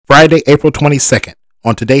Friday, April 22nd.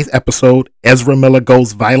 On today's episode, Ezra Miller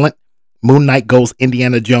goes violent, Moon Knight goes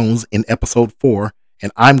Indiana Jones in episode 4,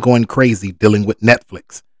 and I'm going crazy dealing with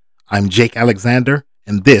Netflix. I'm Jake Alexander,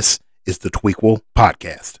 and this is the Tweequel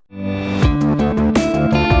Podcast.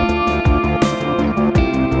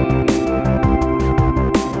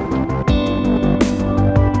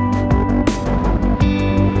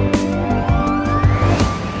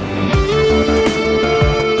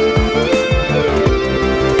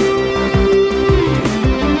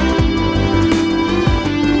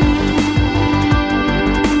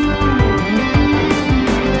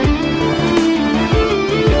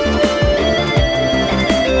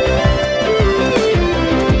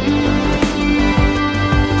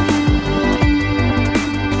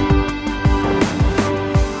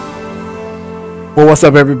 Well, what's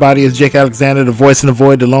up, everybody? It's Jake Alexander, the voice in the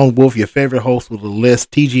void, the lone wolf, your favorite host with a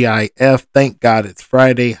list, TGIF. Thank God it's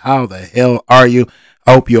Friday. How the hell are you?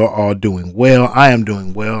 I hope you're all doing well. I am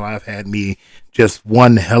doing well. I've had me just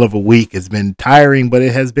one hell of a week. It's been tiring, but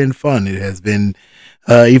it has been fun. It has been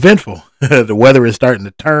eventful. The weather is starting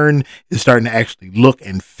to turn. It's starting to actually look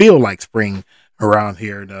and feel like spring around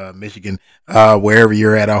here in Michigan. Wherever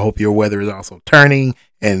you're at, I hope your weather is also turning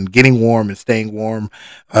and getting warm and staying warm,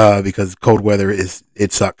 because cold weather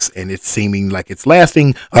it sucks, and it's seeming like it's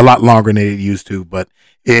lasting a lot longer than it used to. But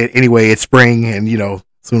anyway, it's spring, and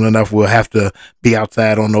soon enough we'll have to be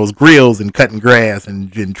outside on those grills and cutting grass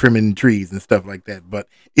and trimming trees and stuff like that. But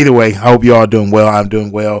either way, I hope you all doing well. I'm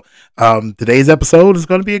doing well. Today's episode is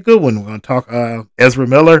going to be a good one. We're going to talk Ezra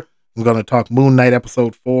Miller. We're going to talk Moon Knight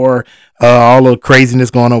episode 4, all the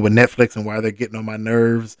craziness going on with Netflix and why they're getting on my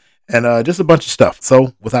nerves, and just a bunch of stuff.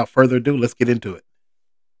 So without further ado, let's get into it.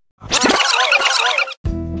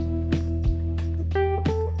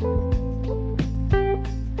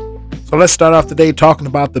 So let's start off today talking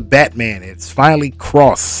about the Batman. It's finally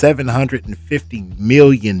crossed $750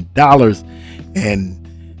 million. And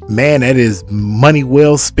man, that is money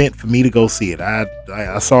well spent for me to go see it.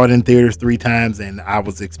 I saw it in theaters 3 times, and I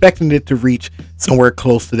was expecting it to reach somewhere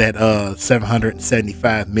close to that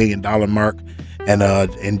 $775 million mark,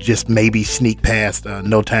 and just maybe sneak past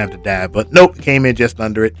No Time to Die. But nope, it came in just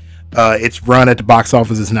under it. Its run at the box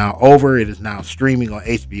office is now over. It is now streaming on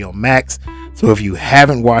HBO Max. So if you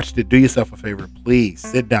haven't watched it, do yourself a favor. Please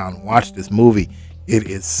sit down and watch this movie. It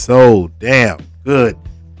is so damn good.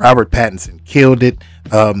 Robert Pattinson killed it.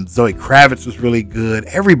 Zoe Kravitz was really good.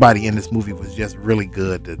 Everybody in this movie was just really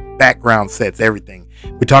good. The background sets, everything.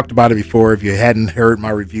 We talked about it before. If you hadn't heard my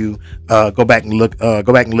review, go back and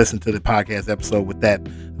listen to the podcast episode with that,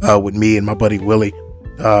 with me and my buddy Willie.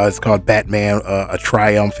 It's called Batman, A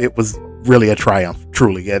Triumph. It was really a triumph,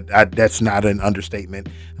 truly. That's not an understatement.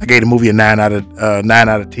 I gave the movie a 9 out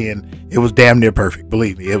of 10. It was damn near perfect.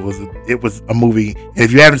 Believe me, it was a movie. And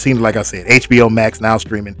if you haven't seen it, like I said, HBO Max now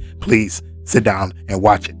streaming. Please sit down and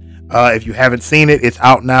watch it. If you haven't seen it, it's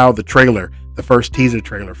out now. The trailer, the first teaser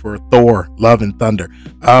trailer for Thor: Love and Thunder.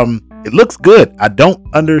 It looks good. I don't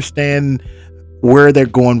understand where they're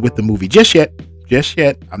going with the movie just yet.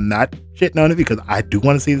 I'm not shitting on it because I do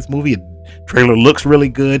want to see this movie. The trailer looks really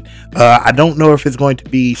good. I don't know if it's going to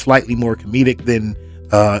be slightly more comedic than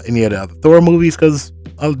any of the other Thor movies, because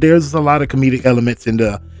there's a lot of comedic elements in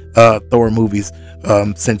the Thor movies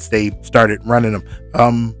since they started running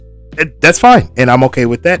them. That's fine, and I'm okay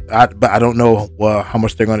with that. But I don't know how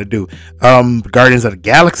much they're going to do. Guardians of the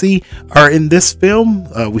Galaxy are in this film.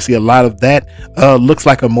 We see a lot of that. Looks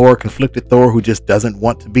like a more conflicted Thor who just doesn't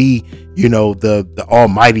want to be, the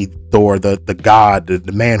almighty Thor, the god,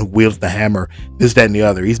 the man who wields the hammer, this, that, and the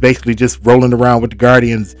other. He's basically just rolling around with the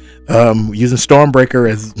Guardians, using Stormbreaker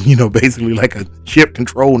as, basically like a ship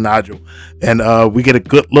control nodule. And we get a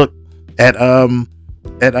good look at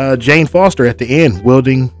Jane Foster at the end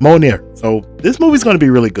wielding Mjolnir. So this movie's going to be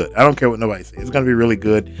really good. I don't care what nobody says. It's going to be really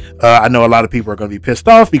good. I know a lot of people are going to be pissed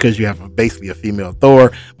off because you have basically a female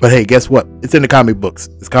Thor. But hey, guess what? It's in the comic books.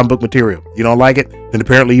 It's comic book material. You don't like it? Then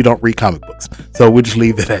apparently you don't read comic books. So we'll just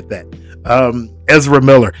leave it at that. Ezra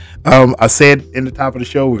Miller. I said in the top of the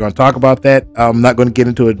show, we're going to talk about that. I'm not going to get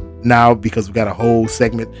into it now because we got a whole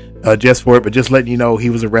segment just for it. But just letting you know, he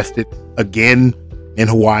was arrested again in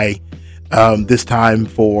Hawaii. This time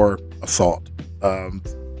for assault.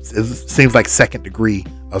 It seems like 2nd degree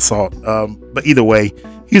assault. But either way,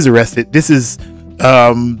 he's arrested. This is,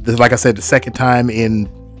 like I said, the second time in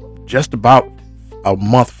just about a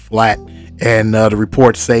month flat. And the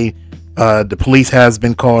reports say the police has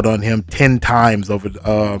been called on him 10 times over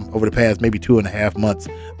the past maybe 2.5 months,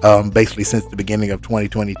 basically since the beginning of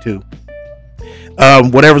 2022.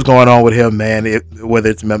 Whatever's going on with him, man, whether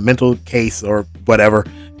it's a mental case or whatever,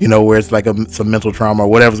 where it's like some mental trauma or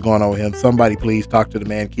whatever's going on with him, somebody please talk to the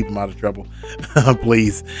man, keep him out of trouble.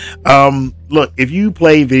 Please. Look, if you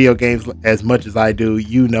play video games as much as I do,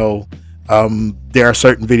 there are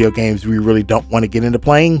certain video games we really don't want to get into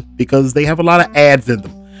playing because they have a lot of ads in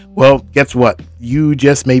them. Well, guess what? You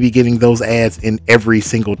just may be getting those ads in every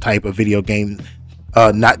single type of video game,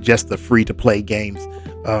 not just the free-to-play games,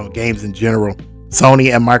 games in general.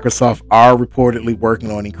 Sony and Microsoft are reportedly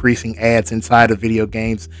working on increasing ads inside of video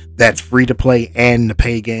games that's free-to-play and the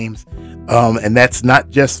pay games. And that's not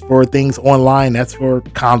just for things online, that's for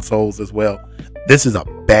consoles as well. This is a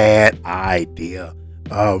bad idea.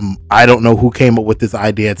 I don't know who came up with this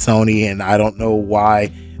idea at Sony, and I don't know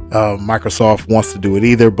why Microsoft wants to do it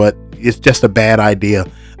either, but it's just a bad idea.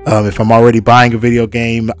 If I'm already buying a video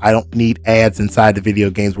game, I don't need ads inside the video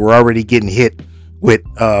games. We're already getting hit with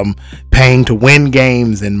paying to win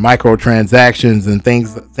games and microtransactions and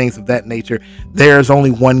things of that nature. There's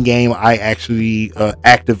only one game I actually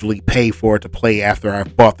actively pay for to play after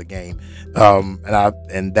I've bought the game,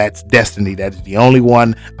 and that's Destiny. That is the only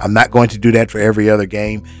one. I'm not going to do that for every other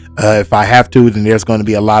game. If I have to, then there's going to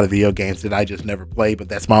be a lot of video games that I just never play, but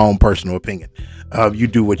that's my own personal opinion. You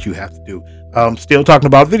do what you have to do. Still talking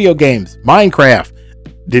about video games, Minecraft.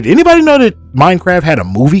 Did anybody know that Minecraft had a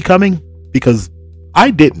movie coming? Because I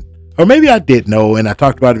didn't, or maybe I did know, and I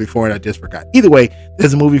talked about it before and I just forgot. Either way,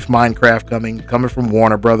 there's a movie for Minecraft coming from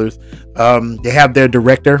Warner Brothers. They have their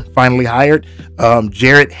director finally hired,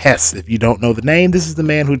 Jared Hess. If you don't know the name, this is the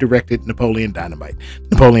man who directed Napoleon Dynamite.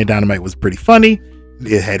 Napoleon Dynamite was pretty funny.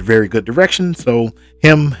 It had very good direction, so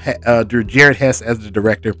Jared Hess as the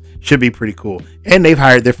director should be pretty cool. And they've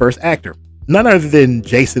hired their first actor, none other than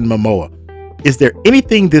Jason Momoa. Is there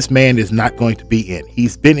anything this man is not going to be in?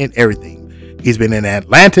 He's been in everything. He's been in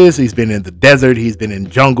Atlantis. He's been in the desert. He's been in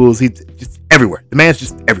jungles. He's just everywhere. The man's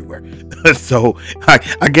just everywhere. So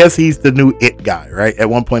I guess he's the new it guy, right? At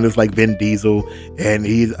one point it was like Vin Diesel, and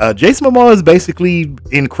he's Jason Momoa is basically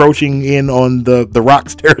encroaching in on the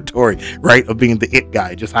Rock's territory, right? Of being the it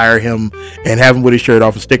guy. Just hire him and have him with his shirt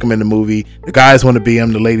off and stick him in the movie. The guys want to be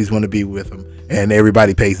him. The ladies want to be with him. And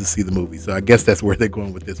everybody pays to see the movie. So I guess that's where they're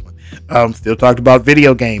going with this one. Still talked about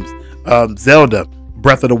video games. Zelda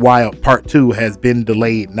Breath of the Wild Part 2 has been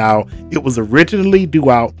delayed. Now, it was originally due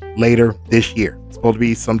out later this year. It's supposed to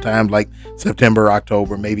be sometime like September,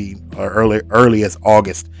 October, maybe early as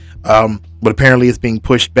August. But apparently it's being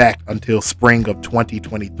pushed back until spring of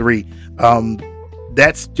 2023.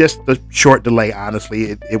 That's just a short delay, honestly,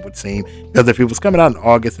 it would seem. Because if it was coming out in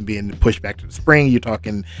August and being pushed back to the spring, you're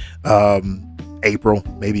talking April,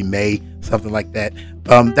 maybe May, something like that.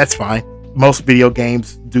 That's fine. Most video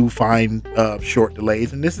games do find short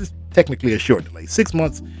delays, and this is technically a short delay. 6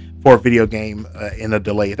 months for a video game in a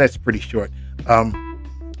delay, that's pretty short.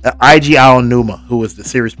 IG Aonuma, who was the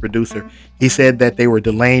series producer, he said that they were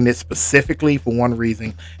delaying it specifically for one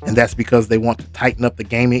reason, and that's because they want to tighten up the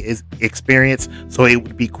gaming experience so it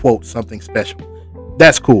would be, quote, something special.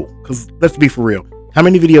 That's cool, because let's be for real. How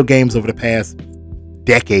many video games over the past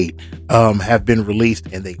decade have been released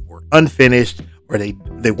and they were unfinished, or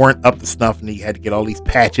they weren't up to snuff, and you had to get all these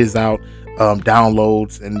patches out,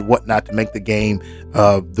 downloads and whatnot to make the game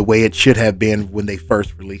the way it should have been when they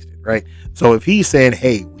first released it, right? So if he's saying,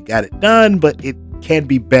 hey, we got it done, but it can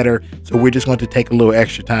be better, so we're just going to take a little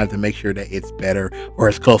extra time to make sure that it's better or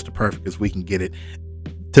as close to perfect as we can get it,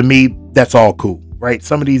 to me, that's all cool, right?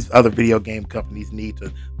 Some of these other video game companies need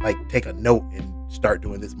to like take a note and start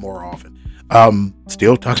doing this more often.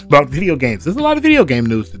 Still talking about video games. There's a lot of video game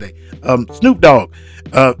news today. Snoop Dogg.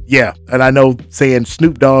 Yeah, and I know saying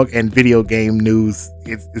Snoop Dogg and video game news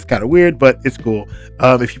is kind of weird, but it's cool.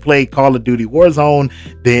 If you play Call of Duty Warzone,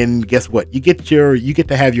 then guess what? You get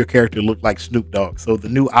to have your character look like Snoop Dogg. So the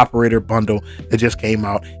new operator bundle that just came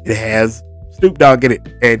out, it has Snoop Dogg in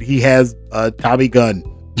it, and he has a Tommy gun,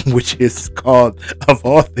 which is called, of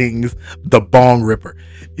all things, the Bong Ripper.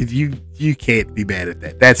 You can't be mad at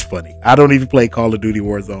that. That's funny. I don't even play Call of Duty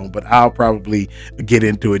Warzone, but I'll probably get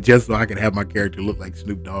into it just so I can have my character look like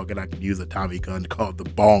Snoop Dogg and I can use a Tommy gun called the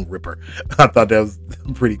Bong Ripper. I thought that was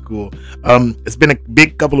pretty cool. It's been a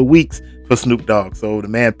big couple of weeks for Snoop Dogg. So the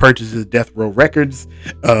man purchases Death Row Records.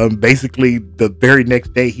 Basically, the very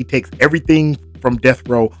next day, he takes everything from Death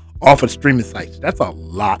Row off of streaming sites. That's a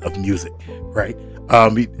lot of music, right?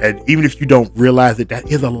 And even if you don't realize it, that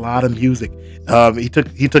is a lot of music. He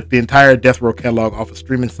took the entire Death Row catalog off of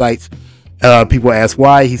streaming sites. People ask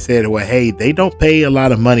why. He said, well, hey, they don't pay a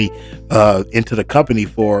lot of money into the company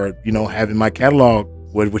for, having my catalog,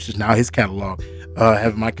 which is now his catalog,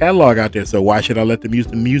 having my catalog out there. So why should I let them use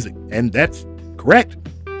the music? And that's correct,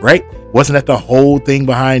 right? Wasn't that the whole thing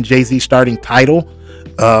behind Jay-Z starting Tidal?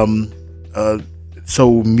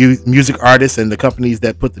 So music artists and the companies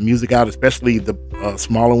that put the music out, especially the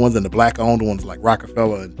smaller ones and the black-owned ones like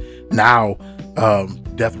Rockefeller and now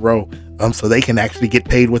Death Row, so they can actually get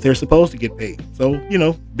paid what they're supposed to get paid. So,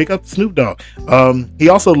 big up Snoop Dogg. He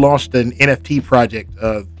also launched an NFT project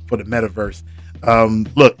for the metaverse.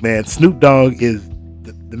 Look, man, Snoop Dogg is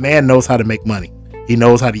the man knows how to make money. He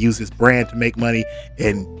knows how to use his brand to make money,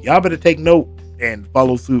 and y'all better take note and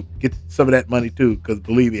follow suit, get some of that money too, because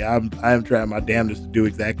believe me, I am trying my damnedest to do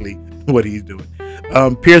exactly what he's doing.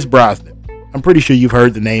 Pierce Brosnan, I'm pretty sure you've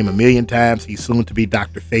heard the name a million times. He's soon to be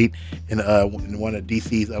Dr. Fate in one of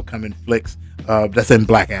DC's upcoming flicks. That's in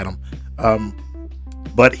Black Adam.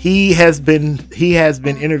 But he has been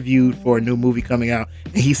interviewed for a new movie coming out,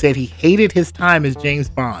 and he said he hated his time as James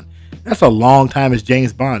Bond. That's a long time as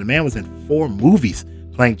James Bond. The man was in 4 movies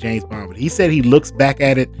playing James Bond, but he said he looks back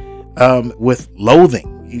at it with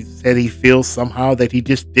loathing. He said he feels somehow that he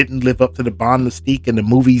just didn't live up to the Bond mystique, and the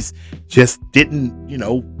movies just didn't,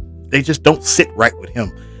 they just don't sit right with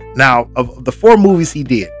him. Now, of the 4 movies he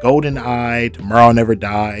did, GoldenEye, Tomorrow Never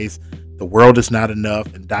Dies, The World Is Not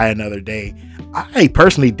Enough, and Die Another Day, I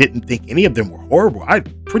personally didn't think any of them were horrible. I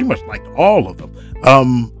pretty much liked all of them.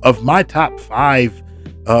 Of my top 5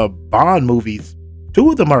 Bond movies,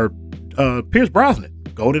 2 of them are Pierce Brosnan,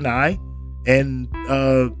 GoldenEye, and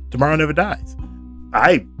Tomorrow Never Dies.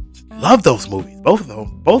 I love those movies. Both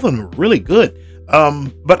of them are really good.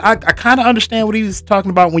 But I kind of understand what he was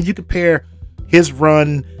talking about when you compare his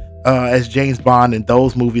run as James Bond in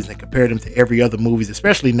those movies and compare them to every other movies,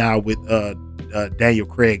 especially now with Daniel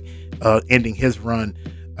Craig ending his run.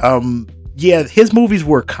 Yeah, his movies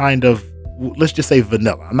were kind of, let's just say,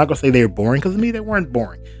 vanilla. I'm not gonna say they were boring, because to me they weren't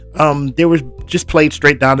boring. They were just played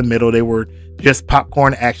straight down the middle. They were just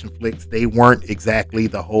popcorn action flicks. They weren't exactly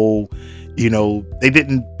the whole, they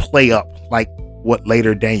didn't play up like what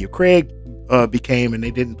later Daniel Craig became, and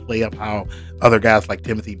they didn't play up how other guys like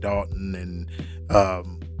Timothy Dalton and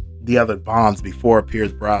the other Bonds before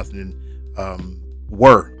Pierce Brosnan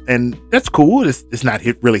were. And that's cool. It's not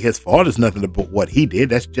really his fault. It's nothing about what he did.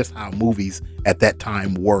 That's just how movies at that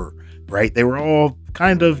time were, right? They were all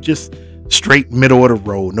kind of just straight middle of the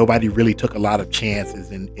road. Nobody really took a lot of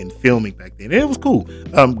chances in filming back then. And it was cool.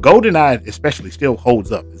 GoldenEye especially still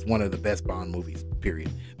holds up. It's one of the best Bond movies,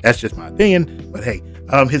 period. That's just my opinion. But hey,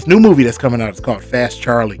 his new movie that's coming out is called Fast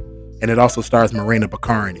Charlie, and it also stars Morena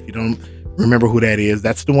Baccarin. If you don't remember who that is,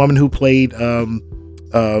 that's the woman who played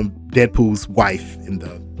Deadpool's wife in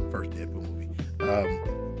the first Deadpool movie.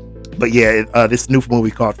 But yeah, this new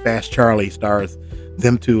movie called Fast Charlie stars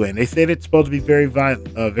them two, and they said it's supposed to be very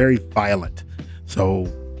violent. So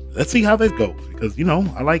let's see how this goes, because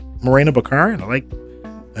I like Morena Baccarin,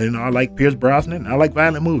 I like Pierce Brosnan, I like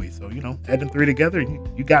violent movies. So add them 3 together,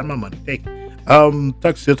 and you got my money. Take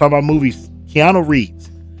it. Still talking about movies. Keanu Reeves.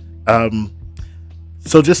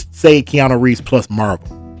 So just say Keanu Reeves plus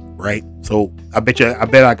Marvel, right? So I bet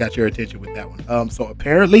I got your attention with that one. So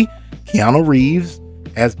apparently Keanu Reeves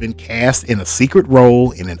has been cast in a secret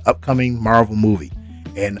role in an upcoming Marvel movie.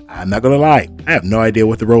 And I'm not going to lie, I have no idea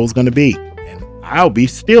what the role is going to be. And I'll be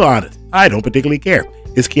still honest, I don't particularly care.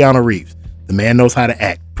 It's Keanu Reeves. The man knows how to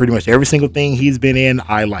act. Pretty much every single thing he's been in,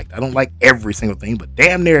 I liked. I don't like every single thing, but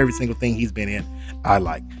damn near every single thing he's been in, I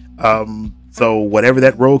like. So whatever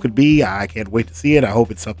that role could be, I can't wait to see it. I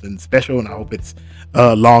hope it's something special, and I hope it's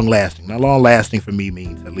long lasting. Now, long lasting for me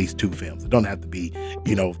means at least 2 films. It don't have to be,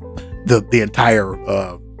 the entire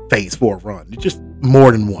phase 4 run. It's just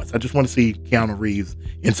more than once. I just want to see Keanu Reeves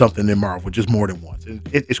in something in Marvel just more than once.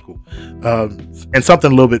 It's cool. And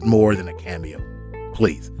something a little bit more than a cameo,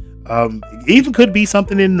 please. It even could be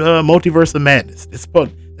something in Multiverse of Madness.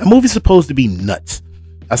 That movie's supposed to be nuts.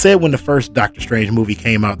 I said when the first Doctor Strange movie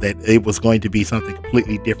came out that it was going to be something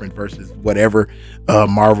completely different versus whatever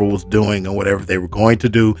Marvel was doing or whatever they were going to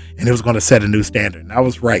do, and it was going to set a new standard. And I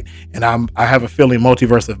was right. And I have a feeling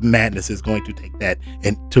Multiverse of Madness is going to take that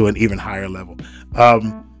to an even higher level.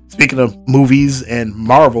 Speaking of movies and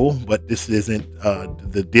Marvel, but this isn't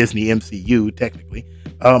the Disney MCU technically,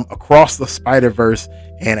 Across the Spider-Verse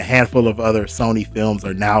and a handful of other Sony films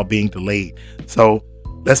are now being delayed. So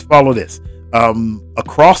let's follow this.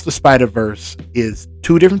 Across the Spider-Verse is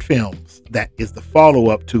 2 different films that is the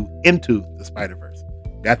follow-up to Into the Spider-Verse.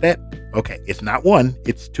 Got that? Okay, it's not 1,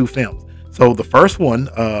 it's 2 films. So the first one,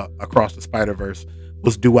 Across the Spider-Verse,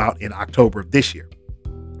 was due out in October of this year.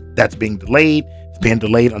 That's being delayed. It's being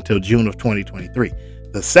delayed until June of 2023.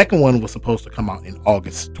 The second one was supposed to come out in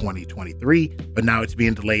August 2023, but now it's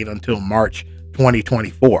being delayed until March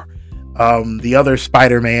 2024. The other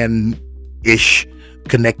Spider-Man ish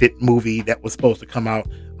connected movie that was supposed to come out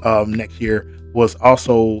next year was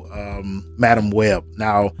also Madam Web.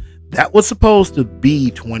 Now, that was supposed to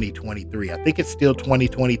be 2023. I think it's still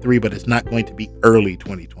 2023, but it's not going to be early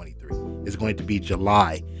 2023. It's going to be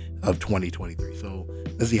July of 2023. So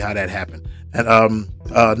let's see how that happened. And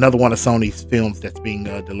another one of Sony's films that's being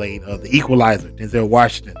delayed, The Equalizer, Denzel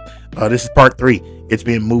Washington. This is part 3. It's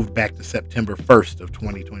being moved back to September 1st of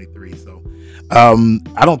 2023. So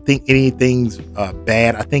I don't think anything's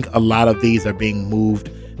bad. I think a lot of these are being moved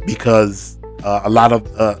because a lot of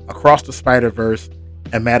Across the Spider-Verse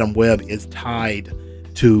and Madam Web is tied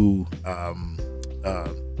to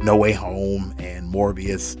No Way Home and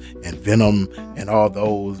Morbius and Venom and all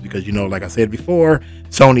those, because, you know, like I said before,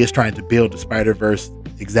 Sony is trying to build the Spider-Verse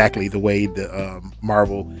exactly the way the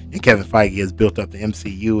Marvel and Kevin Feige has built up the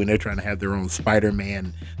MCU, and they're trying to have their own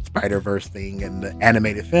Spider-Man Spider-Verse thing, and the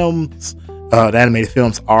animated films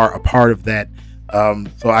are a part of that.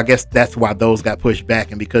 So I guess that's why those got pushed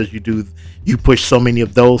back, and because you push so many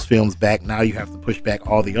of those films back, now you have to push back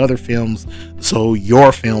all the other films so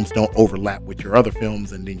your films don't overlap with your other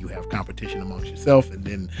films, and then you have competition amongst yourself, and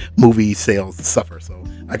then movie sales suffer. So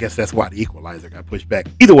I guess that's why The Equalizer got pushed back.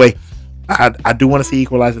 Either way, I do want to see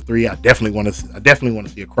Equalizer 3. I definitely want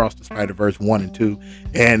to see Across the Spider-Verse 1 and 2.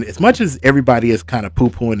 And as much as everybody is kind of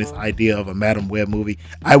poo-pooing this idea of a Madam Web movie,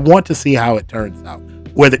 I want to see how it turns out.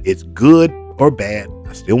 Whether it's good or bad,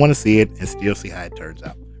 I still want to see it and still see how it turns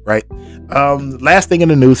out. Right. Last thing in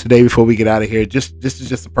the news today before we get out of here, this is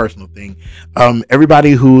just a personal thing.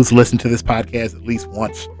 Everybody who's listened to this podcast at least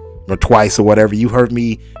once or twice or whatever, you heard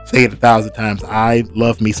me say it 1,000 times. I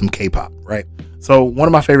love me some K-pop, right? So one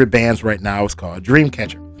of my favorite bands right now is called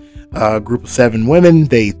Dreamcatcher. A group of 7 women.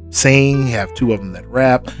 They sing, have 2 of them that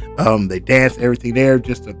rap. They dance, everything. They're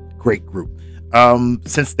just a great group.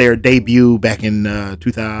 Since their debut back in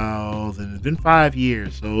 2000, it's been 5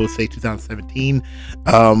 years, so let's say 2017.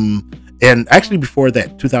 And actually before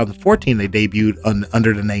that, 2014, they debuted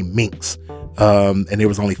under the name Minx. And there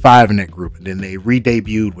was only 5 in that group, and then they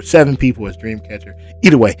re-debuted with 7 people as Dreamcatcher.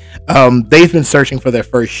 Either way, they've been searching for their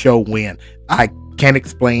first show win. I can't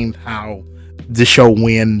explain how the show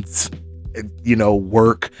wins,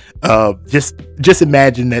 work. Just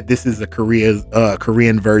imagine that this is a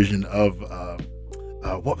Korean version of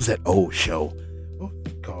what was that old show? What was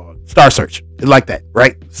it called? Star Search, like that,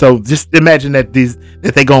 right? So just imagine that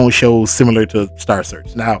they go on shows similar to Star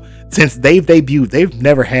Search. Now, since they've debuted, they've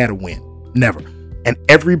never had a win. Never. And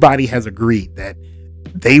everybody has agreed that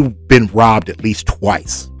they've been robbed at least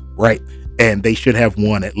twice, right? And they should have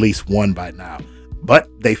won at least one by now. But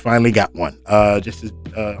they finally got one. On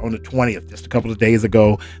the 20th, just a couple of days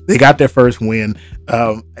ago, they got their first win.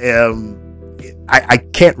 I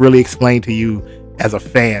can't really explain to you as a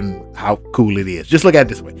fan how cool it is. Just look at it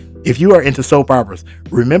this way. If you are into soap operas,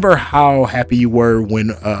 remember how happy you were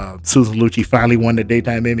when Susan Lucci finally won the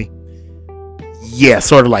Daytime Emmy? Yeah,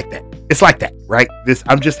 sort of like that. It's like that, right?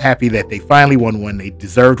 I'm just happy that they finally won one. They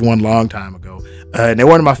deserved one long time ago. And they're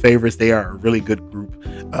one of my favorites. They are a really good group.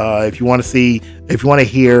 If you want to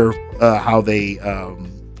hear how they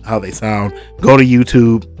sound, go to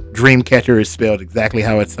YouTube. Dreamcatcher is spelled exactly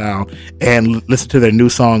how it sounds, and listen to their new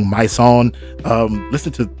song, My Song.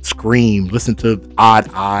 Listen to Scream, listen to Odd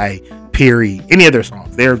Eye, Peary, any of their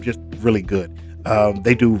songs. They're just really good.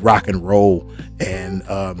 They do rock and roll and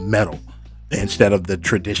metal instead of the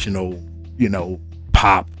traditional,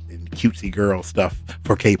 pop and cutesy girl stuff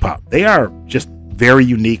for K-pop. They are just very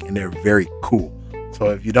unique and they're very cool. So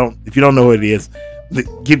if you don't know what it is,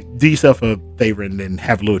 do yourself a favor and then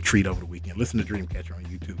have a little treat over the weekend. Listen to Dreamcatcher on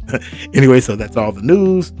YouTube. Anyway, so that's all the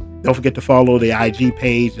news. Don't forget to follow the IG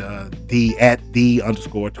page,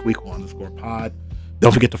 @the_tweakle_pod.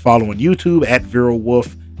 Don't forget to follow on YouTube @Viral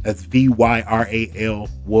Wolf. That's VYRAL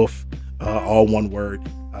Wolf, all one word.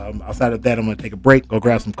 Outside of that, I'm going to take a break, go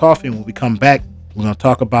grab some coffee, and when we come back, we're going to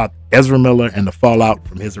talk about Ezra Miller and the fallout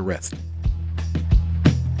from his arrest.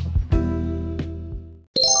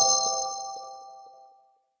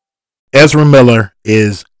 Ezra Miller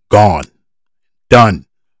is gone. Done.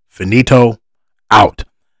 Finito. Out.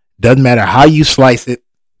 Doesn't matter how you slice it.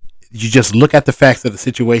 You just look at the facts of the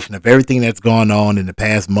situation of everything that's gone on in the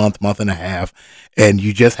past month and a half, and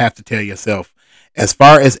you just have to tell yourself, as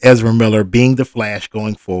far as Ezra Miller being the Flash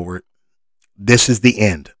going forward, this is the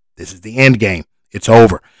end. This is the end game. It's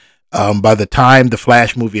over. By the time the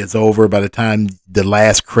Flash movie is over, by the time the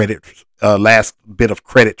last bit of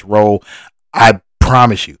credits roll, I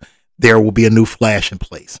promise you, there will be a new Flash in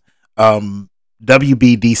place.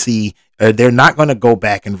 WBDC, they're not going to go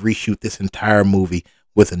back and reshoot this entire movie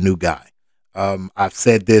with a new guy. I've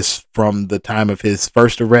said this from the time of his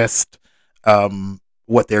first arrest.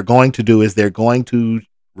 What they're going to do is they're going to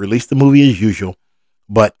release the movie as usual,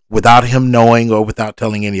 but without him knowing or without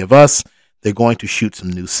telling any of us, they're going to shoot some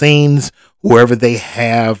new scenes. Whoever they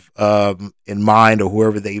have in mind, or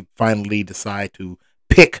whoever they finally decide to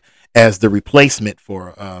pick as the replacement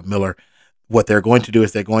for Miller, what they're going to do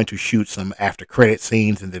is they're going to shoot some after credit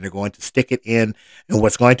scenes, and then they're going to stick it in. And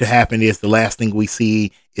what's going to happen is the last thing we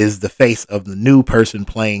see is the face of the new person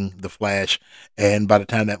playing the Flash. And by the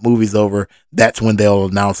time that movie's over, that's when they'll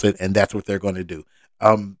announce it, and that's what they're going to do.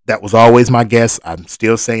 That was always my guess. I'm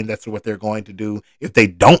still saying that's what they're going to do. If they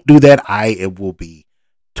don't do that, it will be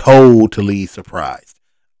totally surprised.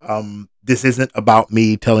 This isn't about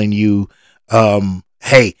me telling you,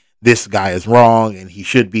 hey, this guy is wrong and he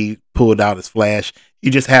should be pulled out as Flash.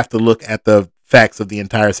 You just have to look at the facts of the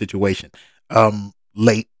entire situation.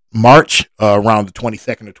 Late March, around the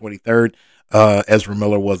 22nd or 23rd, Ezra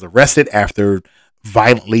Miller was arrested after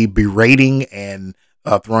violently berating and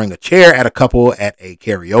throwing a chair at a couple at a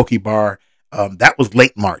karaoke bar. That was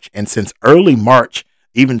late March. And since early March,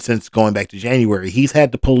 even since going back to January, he's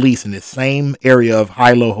had the police in this same area of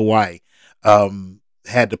Hilo, Hawaii,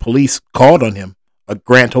 had the police called on him a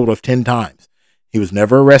grand total of 10 times. He was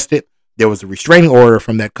never arrested. There was a restraining order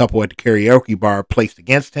from that couple at the karaoke bar placed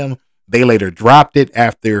against him. They later dropped it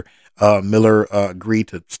after Miller agreed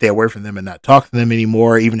to stay away from them and not talk to them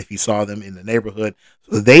anymore, even if he saw them in the neighborhood.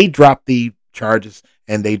 So they dropped the charges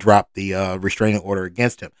and they dropped the restraining order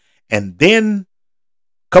against him. And then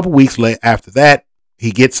a couple weeks after that,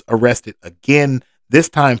 he gets arrested again, this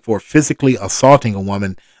time for physically assaulting a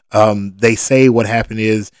woman. They say what happened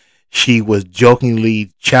is she was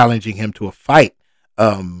jokingly challenging him to a fight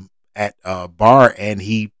at a bar, and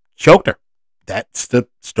he choked her. That's the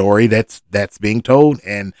story that's being told.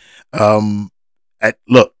 And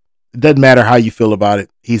look, it doesn't matter how you feel about it.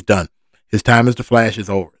 He's done. His time as the Flash is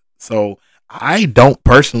over. So I don't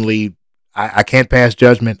personally, I can't pass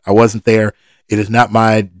judgment. I wasn't there. It is not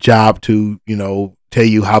my job to, tell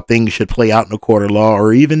you how things should play out in a court of law,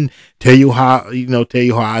 or even tell you how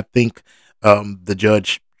I think the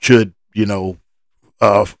judge should,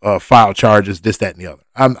 file charges, this, that, and the other.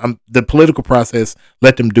 I'm the political process.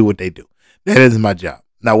 Let them do what they do. That isn't my job.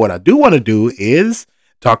 Now, what I do want to do is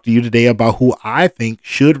talk to you today about who I think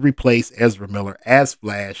should replace Ezra Miller as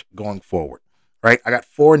Flash going forward. Right? I got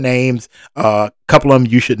 4 names. A couple of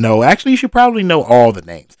them you should know. Actually, you should probably know all the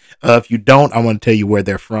names. If you don't, I want to tell you where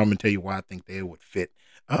they're from and tell you why I think they would fit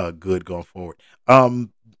good going forward.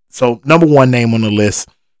 So number 1 name on the list,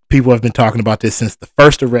 people have been talking about this since the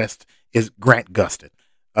first arrest, is Grant Gustin.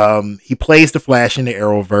 He plays the Flash in the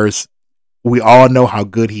Arrowverse. We all know how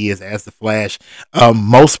good he is as the Flash.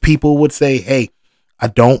 Most people would say, hey, I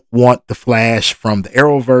don't want the Flash from the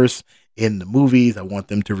Arrowverse in the movies. I want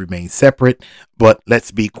them to remain separate. But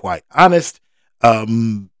let's be quite honest.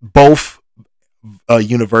 Both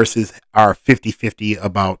universes are 50-50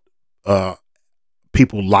 about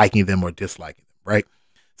people liking them or disliking them, right?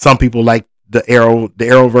 Some people like the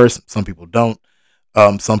Arrowverse. Some people don't.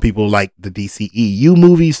 Some people like the DCEU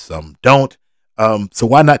movies. Some don't. So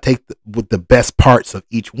why not take with the best parts of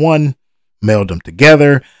each one, meld them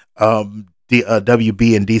together? The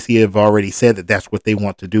WB and DC have already said that that's what they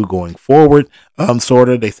want to do going forward. They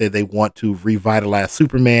say they want to revitalize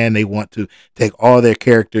Superman. They want to take all their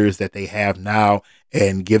characters that they have now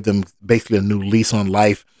and give them basically a new lease on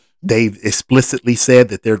life. They've explicitly said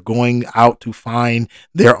that they're going out to find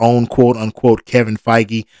their own quote unquote Kevin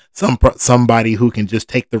Feige, somebody who can just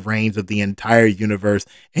take the reins of the entire universe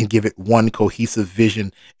and give it one cohesive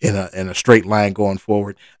vision in a straight line going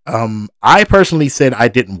forward. I personally said I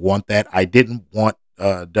didn't want that. I didn't want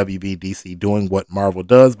WBDC doing what Marvel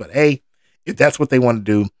does, but hey, if that's what they want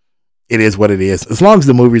to do, it is what it is. As long as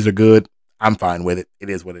the movies are good, I'm fine with it. It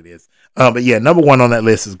is what it is. But yeah, number 1 on that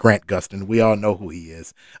list is Grant Gustin. We all know who he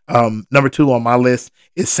is. Number 2 on my list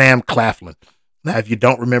is Sam Claflin. Now, if you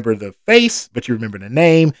don't remember the face, but you remember the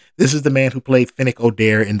name, this is the man who played Finnick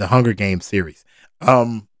Odair in the Hunger Games series.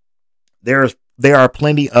 There are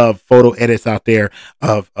plenty of photo edits out there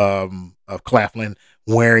of Claflin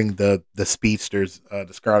wearing the Speedster's,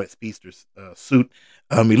 the Scarlet Speedster's suit.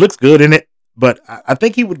 He looks good in it, but I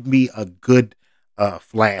think he would be a good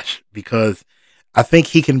Flash, because I think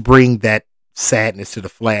he can bring that sadness to the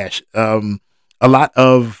Flash. A lot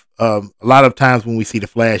of times when we see the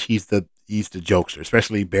Flash, he's the jokester,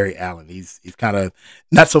 especially Barry Allen. He's kind of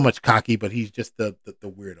not so much cocky, but he's just the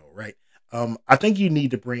weirdo, right? I think you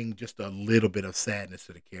need to bring just a little bit of sadness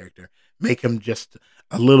to the character, make him just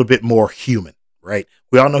a little bit more human, right?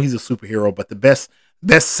 We all know he's a superhero, but the best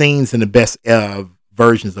scenes and the best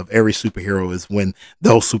versions of every superhero is when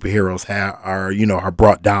those superheroes are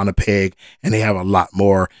brought down a peg and they have a lot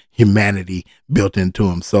more humanity built into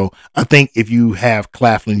them. So I think if you have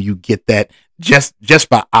Claflin, you get that just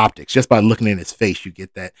by optics, just by looking in his face, you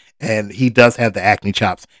get that. And he does have the acting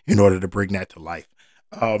chops in order to bring that to life.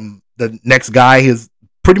 The next guy is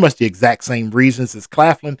pretty much the exact same reasons as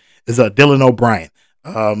Claflin is Dylan O'Brien.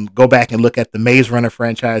 Go back and look at the Maze Runner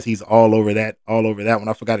franchise. He's all over that one.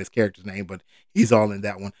 I forgot his character's name, but he's all in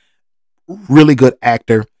that one. Really good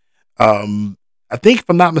actor. I think if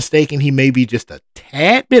I'm not mistaken, he may be just a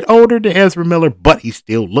tad bit older than Ezra Miller, but he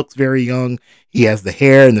still looks very young. He has the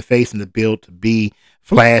hair and the face and the build to be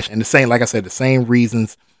Flash. And the same, like I said, the same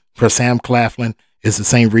reasons for Sam Claflin is the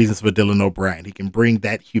same reasons for Dylan O'Brien. He can bring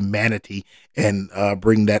that humanity and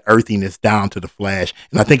bring that earthiness down to the Flash.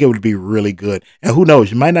 And I think it would be really good. And who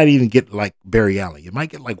knows, you might not even get like Barry Allen. You might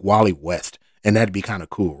get like Wally West. And that'd be kind of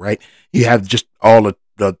cool, right? You have just all of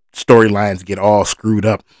the storylines get all screwed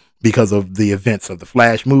up because of the events of the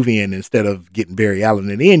Flash movie. And instead of getting Barry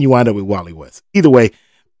Allen in the end, you wind up with Wally West. Either way,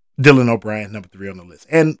 Dylan O'Brien, number 3 on the list.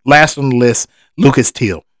 And last on the list, Lucas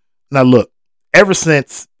Till. Now look, ever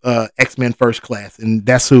since X-Men First Class, and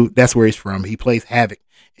that's where he's from. He plays Havoc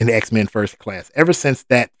in the X-Men First Class. Ever since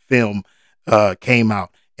that film came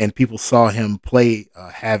out and people saw him play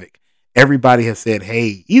Havoc, everybody has said,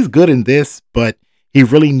 hey, he's good in this, but he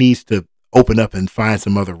really needs to open up and find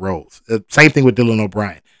some other roles. Same thing with Dylan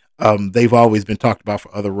O'Brien. They've always been talked about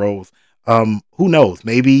for other roles. Who knows?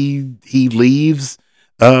 Maybe he leaves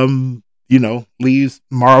Marvel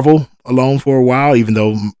alone for a while, even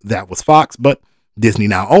though that was Fox, but Disney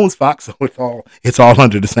now owns Fox, so it's all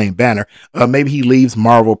under the same banner. Maybe he leaves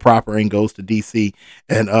Marvel proper and goes to DC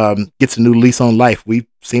and gets a new lease on life. We've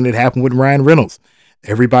seen it happen with Ryan Reynolds.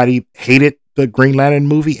 Everybody hated the Green Lantern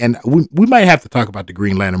movie, and we might have to talk about the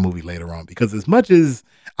Green Lantern movie later on, because as much as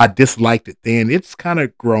I disliked it then, it's kind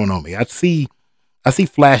of grown on me. I see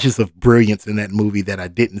flashes of brilliance in that movie that I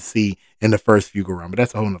didn't see in the first few go around, but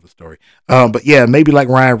that's a whole nother story. But yeah, maybe like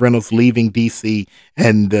Ryan Reynolds leaving DC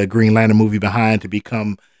and the Green Lantern movie behind to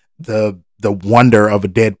become the wonder of a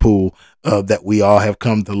Deadpool that we all have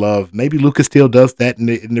come to love. Maybe Lucas Till does that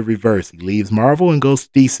in the reverse. He leaves Marvel and goes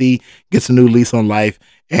to DC, gets a new lease on life,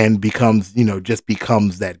 and becomes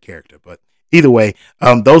that character. But either way,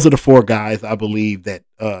 those are the 4 guys I believe that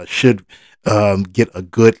should get a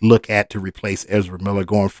good look at to replace Ezra Miller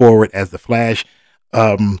going forward as the Flash.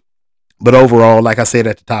 But overall, like I said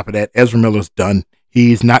at the top of that, Ezra Miller's done.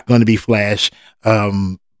 He's not going to be Flash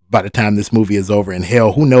by the time this movie is over. And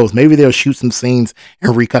hell, who knows? Maybe they'll shoot some scenes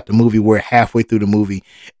and recut the movie where halfway through the movie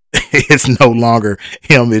it's no longer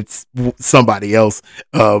him, it's somebody else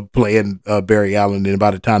playing Barry Allen, and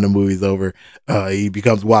by the time the movie's over, he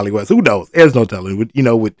becomes Wally West. Who knows? There's no telling.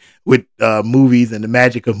 With movies and the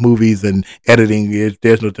magic of movies and editing,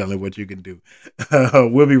 there's no telling what you can do.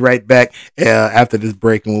 We'll be right back after this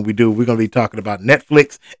break, and when we do, we're going to be talking about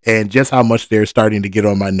Netflix and just how much they're starting to get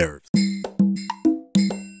on my nerves.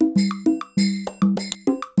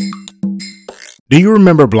 Do you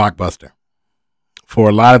remember Blockbuster? For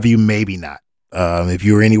a lot of you, maybe not. If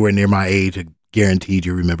you were anywhere near my age, I guaranteed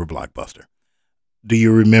you remember Blockbuster. Do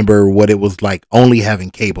you remember what it was like only having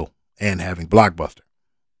cable and having Blockbuster?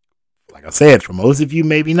 Like I said, for most of you,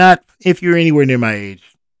 maybe not. If you're anywhere near my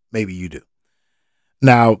age, maybe you do.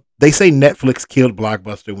 Now, they say Netflix killed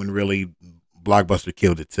Blockbuster when really Blockbuster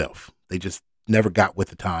killed itself. They just never got with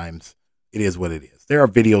the times. It is what it is. There are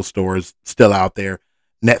video stores still out there.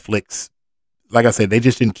 Netflix, like I said, they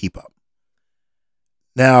just didn't keep up.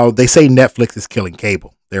 Now, they say Netflix is killing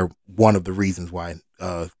cable. They're one of the reasons why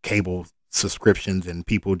cable subscriptions and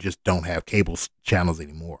people just don't have cable channels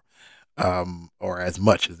anymore, or as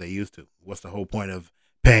much as they used to. What's the whole point of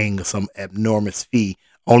paying some enormous fee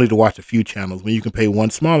only to watch a few channels when you can pay one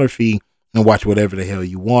smaller fee and watch whatever the hell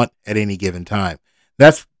you want at any given time?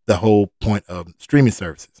 That's the whole point of streaming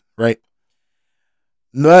services, right?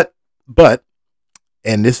 But,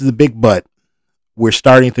 and this is a big but, we're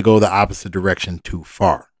starting to go the opposite direction too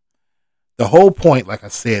far. The whole point, like I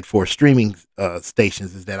said, for streaming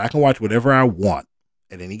stations is that I can watch whatever I want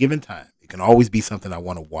at any given time. It can always be something I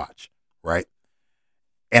want to watch, right?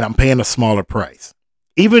 And I'm paying a smaller price.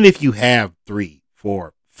 Even if you have 3,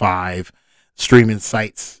 4, 5 streaming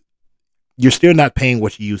sites, you're still not paying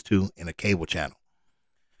what you used to in a cable channel.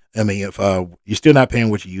 I mean, if you're still not paying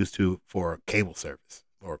what you used to for a cable service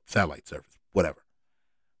or satellite service, whatever.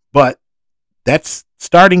 But that's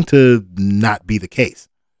starting to not be the case.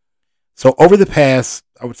 So over the past,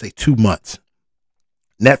 I would say 2 months,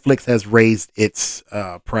 Netflix has raised its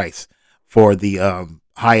price for the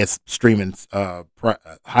highest streaming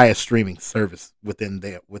highest streaming service within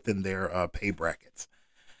their pay brackets.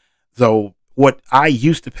 So what I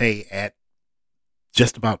used to pay at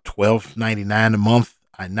just about $12.99 a month,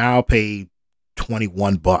 I now pay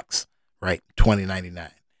 $21, right?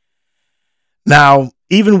 $20.99. Now,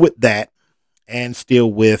 even with that, and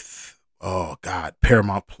still with, oh God,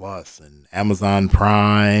 Paramount Plus and Amazon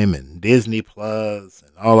Prime and Disney Plus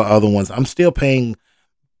and all the other ones, I'm still paying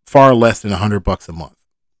far less than $100 a month.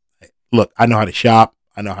 Look, I know how to shop.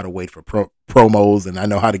 I know how to wait for promos, and I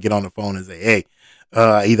know how to get on the phone and say, "Hey,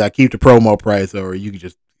 either I keep the promo price, or you can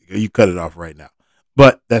just you cut it off right now."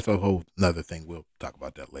 But that's a whole another thing. We'll talk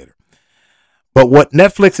about that later. But what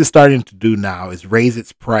Netflix is starting to do now is raise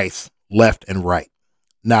its price left and right.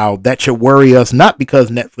 Now, that should worry us, not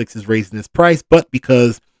because Netflix is raising its price, but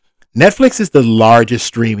because Netflix is the largest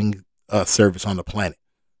streaming service on the planet.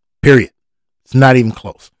 Period. It's not even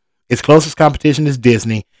close. Its closest competition is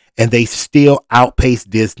Disney, and they still outpace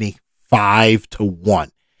Disney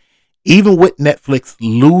 5-1. Even with Netflix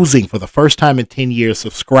losing for the first time in 10 years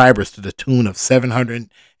subscribers to the tune of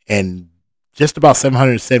 700 and just about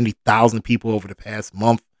 770,000 people over the past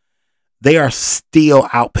month, they are still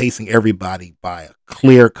outpacing everybody by a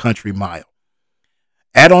clear country mile.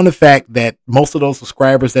 Add on the fact that most of those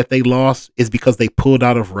subscribers that they lost is because they pulled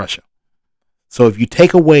out of Russia. So if you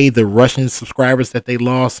take away the Russian subscribers that they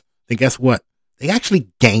lost, then guess what? They actually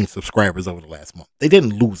gained subscribers over the last month. They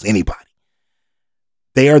didn't lose anybody.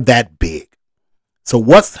 They are that big. So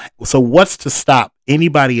what's to stop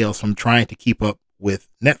anybody else from trying to keep up with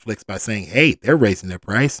Netflix by saying, hey, they're raising their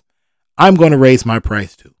price. I'm going to raise my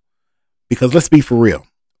price too. Because let's be for real.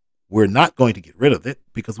 We're not going to get rid of it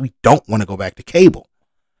because we don't want to go back to cable.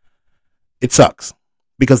 It sucks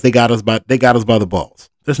because they got us by the balls.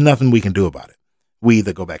 There's nothing we can do about it. We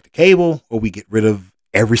either go back to cable or we get rid of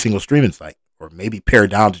every single streaming site, or maybe pare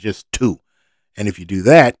down to just 2. And if you do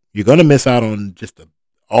that, you're going to miss out on just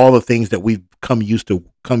all the things that we've come used to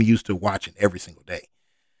watching every single day.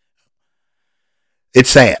 It's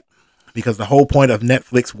sad because the whole point of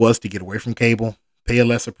Netflix was to get away from cable, pay a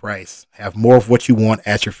lesser price, have more of what you want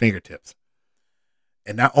at your fingertips.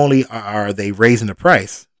 And not only are they raising the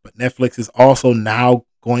price, but Netflix is also now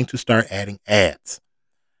going to start adding ads.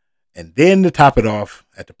 And then to top it off,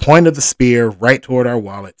 at the point of the spear, right toward our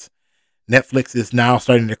wallets, Netflix is now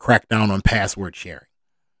starting to crack down on password sharing.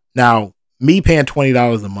 Now, me paying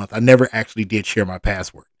 $20 a month, I never actually did share my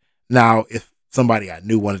password. Now, if somebody I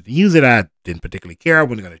knew wanted to use it, I didn't particularly care. I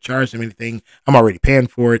wasn't going to charge them anything. I'm already paying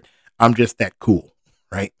for it. I'm just that cool,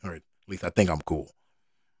 right? Or at least I think I'm cool.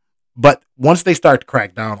 But once they start to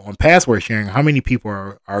crack down on password sharing, how many people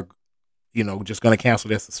are just going to cancel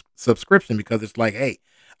their subscription because it's like, hey,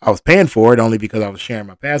 I was paying for it only because I was sharing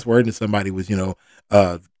my password and somebody was,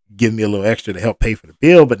 giving me a little extra to help pay for the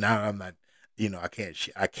bill. But now I'm not, I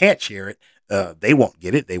can't share it. They won't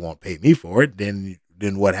get it. They won't pay me for it. Then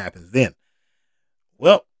what happens then?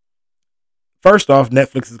 Well, first off,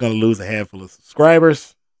 Netflix is going to lose a handful of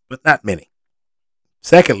subscribers, but not many.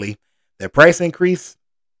 Secondly, their price increase,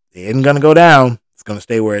 it isn't going to go down. It's going to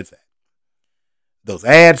stay where it's at. Those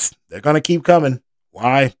ads, they're going to keep coming.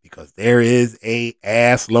 Why? Because there is a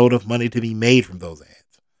ass load of money to be made from those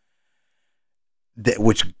ads,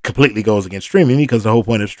 which completely goes against streaming, because the whole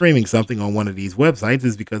point of streaming something on one of these websites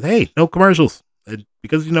is because, hey, no commercials.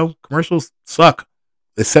 Because, commercials suck,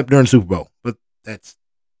 except during Super Bowl. But that's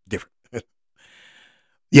different.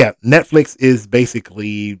 Yeah, Netflix is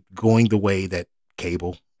basically going the way that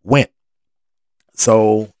cable went.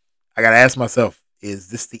 So I got to ask myself, is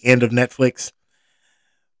this the end of Netflix?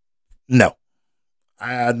 No.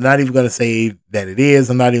 I'm not even going to say that it is.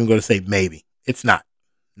 I'm not even going to say maybe. It's not.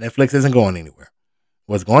 Netflix isn't going anywhere.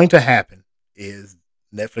 What's going to happen is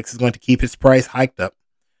Netflix is going to keep its price hiked up.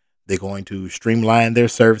 They're going to streamline their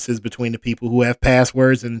services between the people who have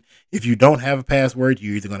passwords. And if you don't have a password,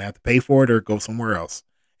 you're either going to have to pay for it or go somewhere else.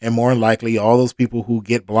 And more than likely, all those people who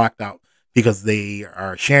get blocked out because they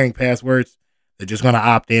are sharing passwords, they're just going to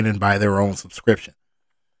opt in and buy their own subscription.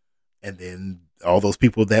 And then all those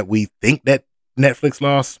people that we think that Netflix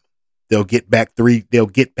lost, they'll get back 3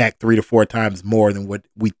 to 4 times more than what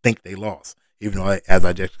we think they lost. Even though, as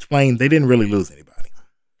I just explained, they didn't really lose anybody.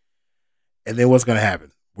 And then what's going to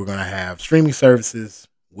happen? We're going to have streaming services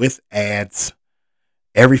with ads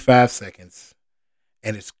every 5 seconds,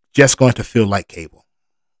 and it's just going to feel like cable.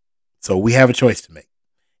 So we have a choice to make.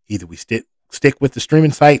 Either we stick with the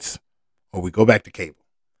streaming sites or we go back to cable.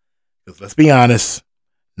 Because let's be honest,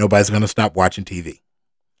 nobody's going to stop watching TV.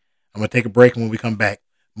 I'm going to take a break, and when we come back,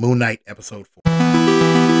 Moon Knight episode 4.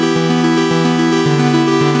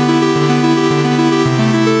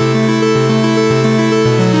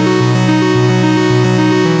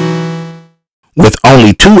 With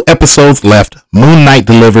only 2 episodes left, Moon Knight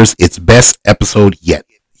delivers its best episode yet.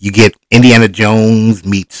 You get Indiana Jones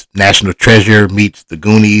meets National Treasure meets the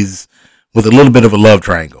Goonies with a little bit of a love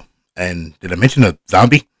triangle. And did I mention a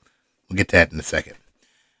zombie? We'll get to that in a second.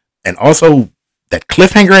 And also, that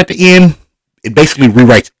cliffhanger at the end, it basically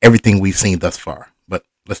rewrites everything we've seen thus far. But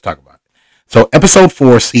let's talk about it. So, episode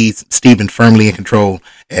 4 sees Steven firmly in control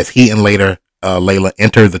as he and later Layla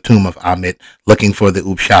enter the tomb of Ammit looking for the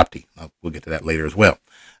Ushabti. We'll get to that later as well.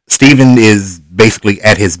 Steven is basically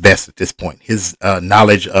at his best at this point. His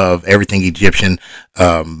knowledge of everything Egyptian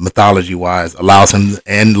mythology-wise allows him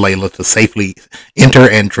and Layla to safely enter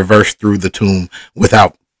and traverse through the tomb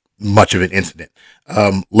without much of an incident.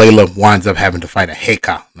 Layla winds up having to fight a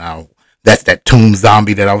Heka. Now, that's that tomb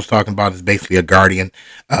zombie that I was talking about. Is basically a guardian.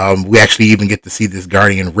 We actually even get to see this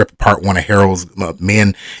guardian rip apart one of Harrow's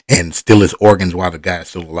men and steal his organs while the guy is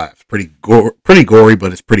still alive. It's pretty gory,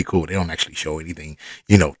 but it's pretty cool. They don't actually show anything,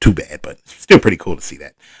 too bad, but it's still pretty cool to see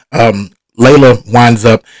that. Layla winds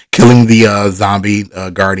up killing the zombie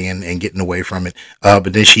guardian and getting away from it.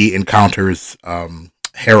 But then she encounters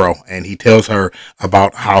Harrow, and he tells her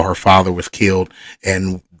about how her father was killed,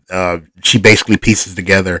 and she basically pieces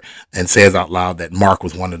together and says out loud that Mark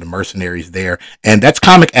was one of the mercenaries there, and that's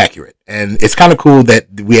comic accurate. And it's kind of cool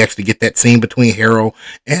that we actually get that scene between Harrow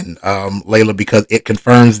and Layla, because it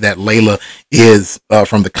confirms that Layla is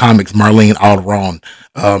from the comics Marlene Alderon.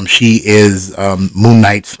 She is Moon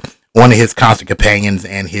Knight's one of his constant companions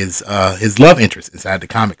and his love interest inside the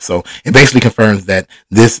comics. So it basically confirms that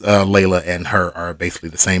this Layla and her are basically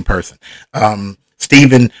the same person.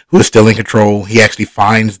 Steven, who is still in control, he actually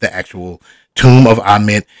finds the actual tomb of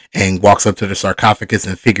Ammit and walks up to the sarcophagus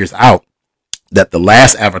and figures out that the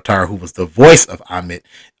last avatar who was the voice of Ammit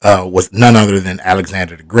was none other than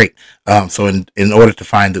Alexander the Great. So in order to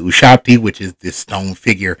find the Ushabti, which is this stone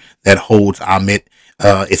figure that holds Ammit,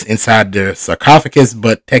 it's inside the sarcophagus,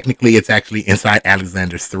 but technically it's actually inside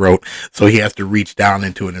Alexander's throat. So he has to reach down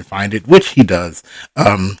into it and find it, which he does.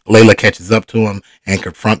 Layla catches up to him and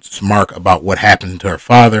confronts Mark about what happened to her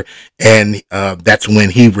father. And that's when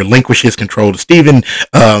he relinquishes control to Steven,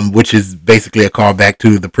 which is basically a callback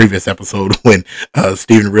to the previous episode when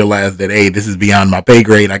Steven realized that, hey, this is beyond my pay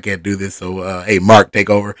grade. I can't do this. So, hey, Mark, take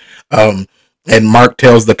over. And Mark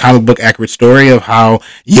tells the comic book accurate story of how,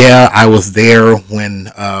 yeah, I was there when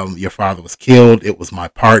your father was killed. It was my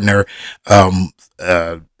partner.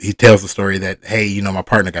 He tells the story that, hey, my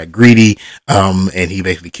partner got greedy, and he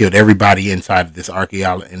basically killed everybody inside of this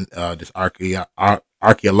archaeologic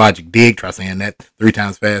dig. Try saying that 3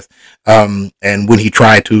 times fast. And when he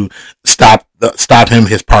tried to stop him,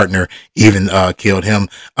 his partner even killed him.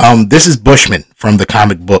 This is Bushman from the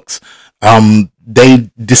comic books. They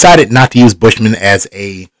decided not to use Bushman as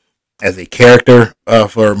a character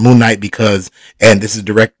for Moon Knight because, and this is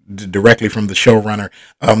directly from the showrunner,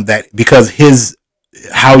 that because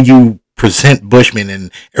how you present Bushman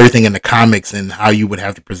and everything in the comics and how you would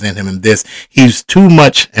have to present him in this, he's too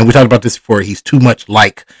much, and we talked about this before, he's too much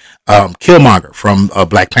like Killmonger from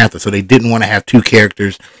Black Panther. So they didn't want to have 2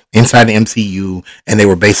 characters inside the MCU, and they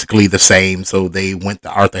were basically the same. So they went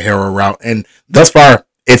the Arthur Harrow route, and thus far,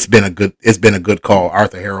 it's been a good call.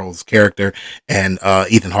 Arthur Harrow's character and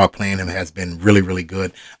Ethan Hawke playing him has been really, really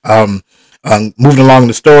good. Moving along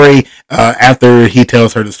the story, after he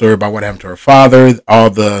tells her the story about what happened to her father,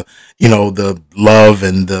 all the the love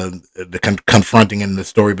and the confronting in the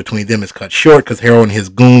story between them is cut short because Harrow and his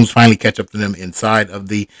goons finally catch up to them inside of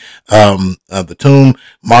the tomb.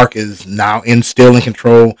 Mark is now still in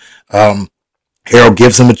control. Harrow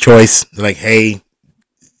gives him a choice, like, hey,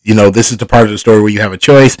 this is the part of the story where you have a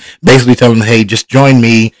choice. Basically telling them, hey, just join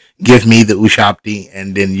me, give me the Ushabti,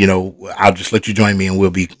 and then, I'll just let you join me and we'll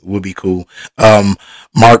be cool.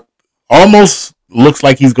 Mark almost looks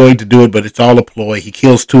like he's going to do it, but it's all a ploy. He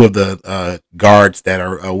kills 2 of the guards that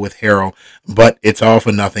are with Harrow, but it's all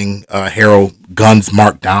for nothing. Harrow guns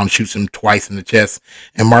Mark down, shoots him twice in the chest,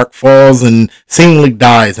 and Mark falls and seemingly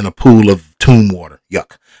dies in a pool of tomb water.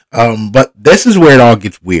 Yuck. But this is where it all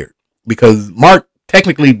gets weird, because Mark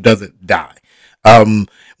technically doesn't die.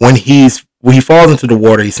 When he falls into the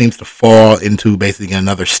water, he seems to fall into basically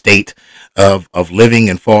another state of living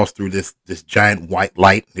and falls through this giant white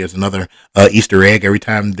light. There's another Easter egg. Every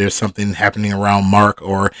time there's something happening around Mark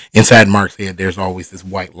or inside Mark's head, there's always this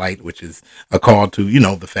white light, which is a call to,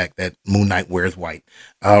 the fact that Moon Knight wears white.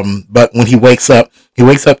 But when he wakes up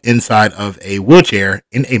inside of a wheelchair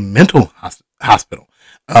in a mental hospital.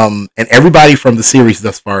 And everybody from the series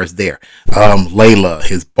thus far is there. Layla,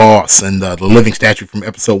 his boss, and the living statue from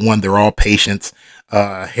episode 1, they're all patients.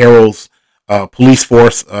 Harrow's police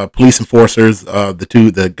enforcers,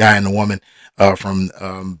 the guy and the woman,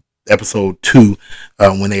 from episode 2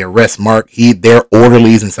 when they arrest Mark. They're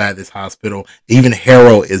orderlies inside this hospital. Even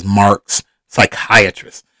Harrow is Mark's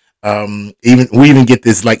psychiatrist. Even we even get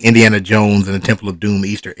this like Indiana Jones and the Temple of Doom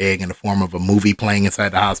Easter egg in the form of a movie playing inside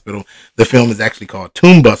the hospital. The film is actually called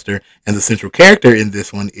Tomb Buster, and the central character in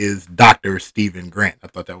this one is Dr. Stephen Grant. I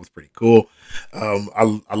thought that was pretty cool.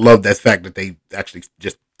 I love that fact that they actually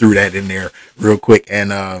just threw that in there real quick.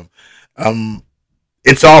 And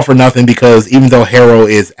it's all for nothing because even though Harrow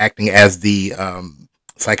is acting as the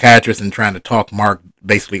psychiatrist and trying to talk Mark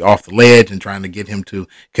basically off the ledge and trying to get him to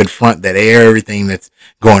confront that everything that's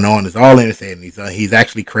going on is all in his head. And he's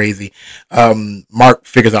actually crazy. Mark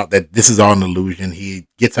figures out that this is all an illusion. He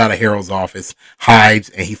gets out of Harrow's office, hides,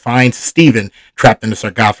 and he finds Steven trapped in the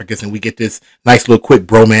sarcophagus. And we get this nice little quick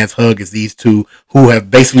bromance hug as these two who have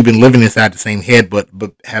basically been living inside the same head but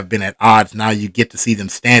have been at odds. Now you get to see them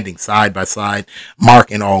standing side by side. Mark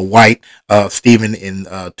in all white, Steven in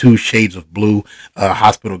 2 shades of blue,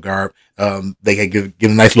 hospital garb. They give a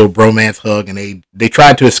nice little bromance hug, and they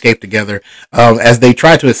try to escape together. As they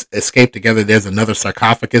try to escape together, there's another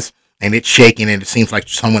sarcophagus, and it's shaking, and it seems like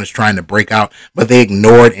someone is trying to break out, but they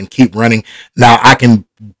ignore it and keep running. Now, I can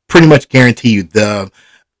pretty much guarantee you in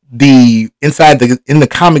the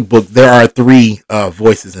comic book there are 3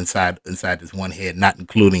 voices inside this one head, not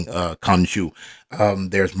including Khonshu.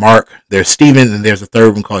 There's Mark, there's Steven, and there's a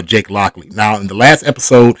third one called Jake Lockley. Now, in the last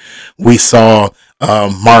episode, we saw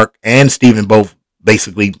Mark and Steven both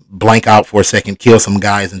basically blank out for a second, kill some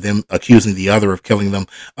guys, and them accusing the other of killing them.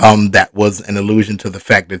 That was an allusion to the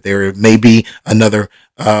fact that there may be another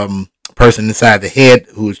person inside the head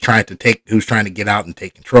who's trying to get out and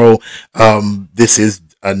take control. This is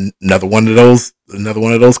another one of those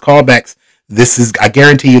callbacks. I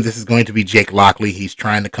guarantee you this is going to be Jake Lockley. He's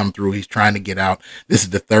trying to come through. He's trying to get out. This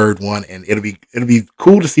is the third one, and it'll be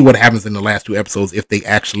cool to see what happens in the last 2 episodes if they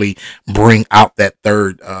actually bring out that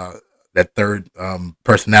third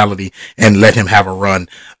personality and let him have a run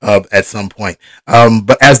at some point.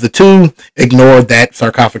 But as the two ignore that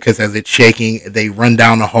sarcophagus as it's shaking, they run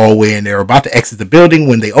down the hallway and they're about to exit the building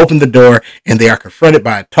when they open the door and they are confronted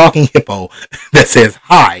by a talking hippo that says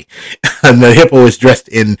hi. And the hippo is dressed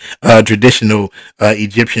in traditional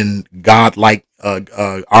Egyptian godlike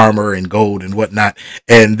armor and gold and whatnot,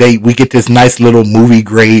 and we get this nice little movie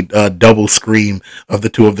grade double scream of the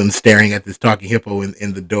two of them staring at this talking hippo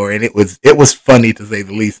in the door, and it was funny to say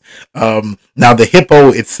the least. Now the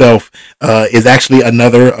hippo itself is actually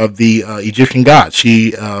another of the Egyptian gods. She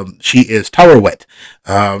is Taweret,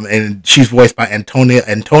 and she's voiced by Antonia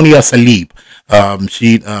Salib.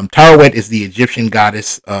 Taweret is the Egyptian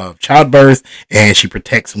goddess of childbirth, and she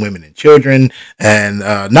protects women and children, and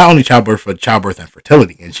not only childbirth but childbirth and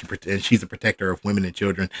fertility, and she's a protector of women and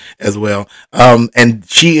children as well. And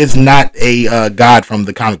she is not a god from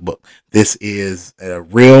the comic book. This is a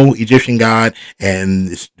real Egyptian god, and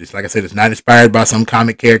it's like I said, it's not inspired by some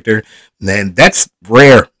comic character, and that's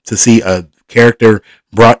rare to see a character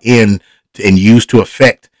brought in and used to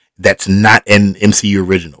effect that's not an MCU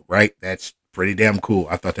original, right? That's pretty damn cool.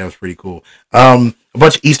 I thought that was pretty cool. A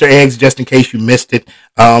bunch of Easter eggs, just in case you missed it.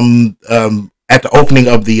 At the opening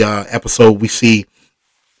of the episode, we see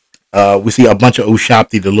a bunch of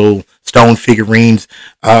Ushabti, the little stone figurines.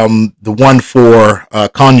 The one for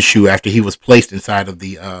Khonshu, after he was placed inside of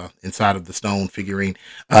the stone figurine,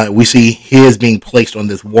 we see his being placed on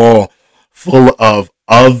this wall full of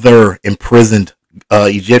other imprisoned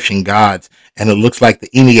Egyptian gods, and it looks like the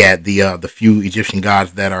Ennead, the few Egyptian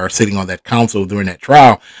gods that are sitting on that council during that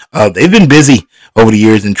trial, they've been busy over the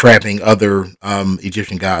years entrapping other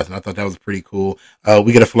Egyptian gods, and I thought that was pretty cool.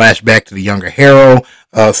 We get a flashback to the younger Harrow,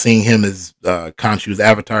 seeing him as Khonshu's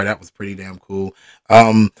avatar. That was pretty damn cool.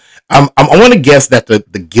 I want to guess that the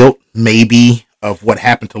guilt maybe of what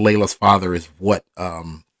happened to Layla's father is what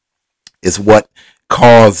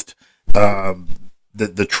caused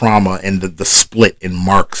the trauma and the split in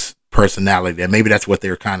Mark's personality, and maybe that's what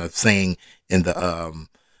they're kind of saying in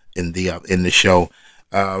the show.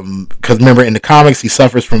 Because remember, in the comics, he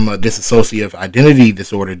suffers from a dissociative identity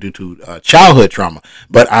disorder due to childhood trauma.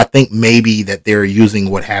 But I think maybe that they're using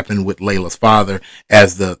what happened with Layla's father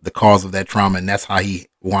as the cause of that trauma, and that's how he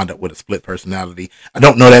wound up with a split personality. I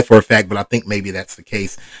don't know that for a fact, but I think maybe that's the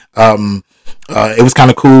case. It was kind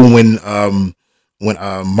of cool when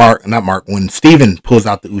Steven pulls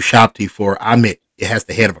out the Ushabti for Amit. It has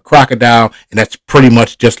the head of a crocodile, and that's pretty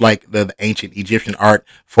much just like the ancient Egyptian art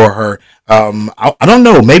for her. I don't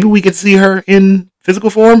know. Maybe we could see her in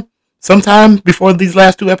physical form sometime before these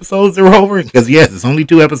last 2 episodes are over. Because yes, there's only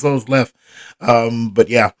 2 episodes left. But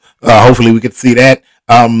yeah, hopefully we could see that.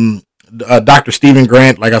 Dr. Stephen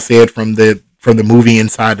Grant, like I said, from the movie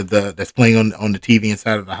inside of the that's playing on the TV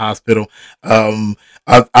inside of the hospital.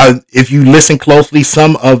 If you listen closely,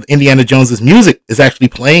 some of Indiana Jones's music is actually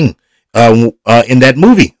playing in that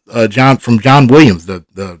movie. John Williams,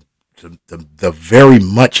 the very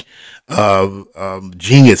much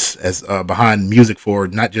genius as behind music for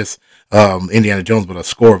not just Indiana Jones, but a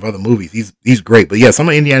score of other movies. He's great. But yeah, some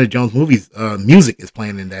of Indiana Jones movies music is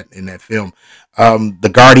playing in that film.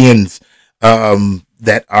 The Guardians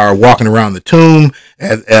that are walking around the tomb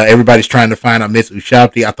as everybody's trying to find out Miss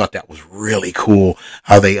Ushabti. I thought that was really cool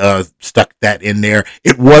how they stuck that in there.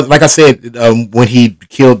 It was, like I said, when he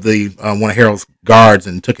killed the one of Harold's guards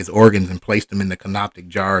and took his organs and placed them in the canoptic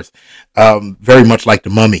jars, very much like the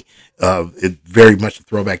Mummy. It very much a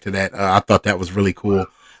throwback to that. I thought that was really cool.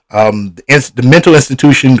 The mental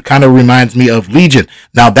institution kind of reminds me of Legion.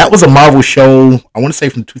 Now that was a Marvel show, I want to say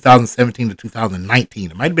from 2017 to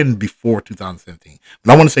 2019. It might have been before 2017,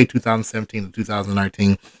 but I want to say 2017 to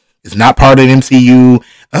 2019. It's not part of the MCU.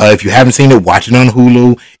 If you haven't seen it, watch it on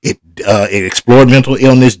Hulu. It explored mental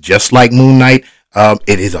illness just like Moon Knight.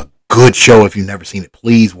 It is a good show. If you've never seen it,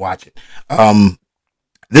 please watch it.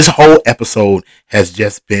 This whole episode has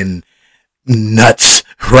just been nuts,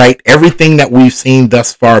 right? Everything that we've seen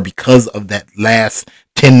thus far, because of that last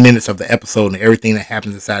 10 minutes of the episode and everything that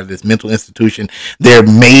happens inside of this mental institution, they're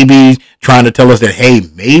maybe trying to tell us that, hey,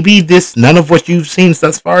 maybe none of what you've seen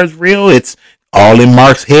thus far is real. It's all in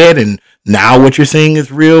Mark's head, and now what you're seeing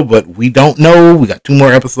is real, but we don't know. We got 2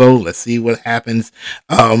 more episodes. Let's see what happens.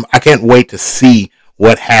 I can't wait to see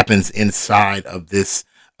what happens inside of this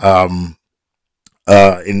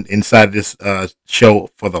inside this show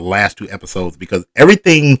for the last 2 episodes, because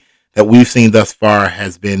everything that we've seen thus far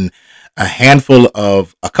has been a handful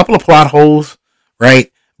of a couple of plot holes, right?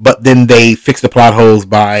 But then they fix the plot holes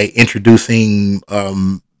by introducing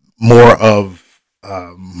more of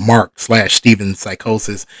Mark / Steven's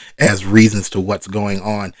psychosis as reasons to what's going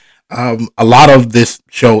on. A lot of this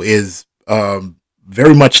show is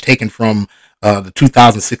very much taken from the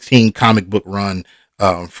 2016 comic book run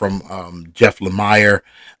from Jeff Lemire,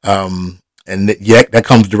 and that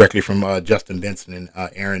comes directly from Justin Benson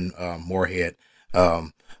and Aaron Moorhead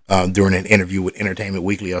during an interview with Entertainment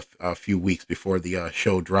Weekly a few weeks before the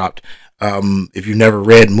show dropped. If you've never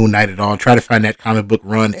read Moon Knight at all, try to find that comic book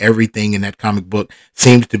run. Everything in that comic book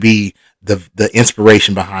seems to be the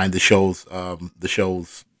inspiration behind the show's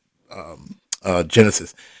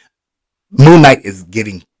genesis. Moon Knight is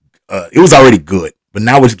getting it was already good, but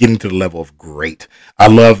now it's getting to the level of great. I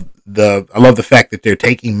love the fact that they're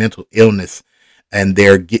taking mental illness and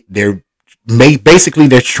they're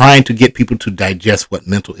trying to get people to digest what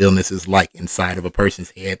mental illness is like inside of a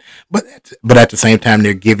person's head, but at the same time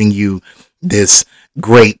they're giving you this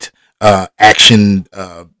great action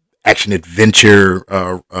adventure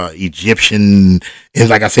Egyptian, and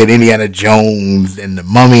like I said, Indiana Jones and the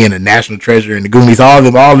Mummy and the National Treasure and the Goonies,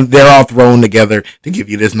 they're all thrown together to give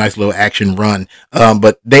you this nice little action run.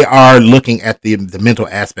 But they are looking at the mental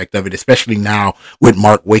aspect of it, especially now with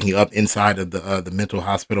Mark waking up inside of the mental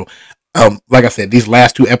hospital. Like I said, these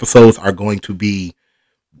last 2 episodes are going to be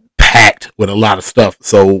packed with a lot of stuff.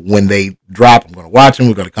 So when they drop, I'm going to watch them.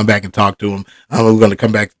 We're going to come back and talk to them. We're going to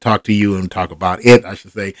come back to talk to you and talk about it, I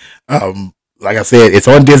should say. Like I said, it's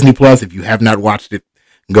on Disney Plus. If you have not watched it,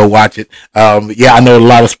 go watch it. Yeah, I know a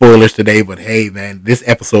lot of spoilers today, but hey, man, this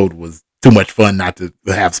episode was too much fun not to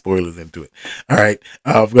have spoilers into it. All right.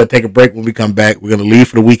 We're going to take a break. When we come back, we're going to leave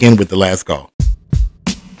for the weekend with The Last Call.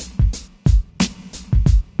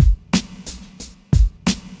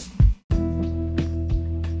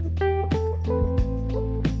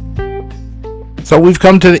 So we've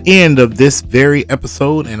come to the end of this very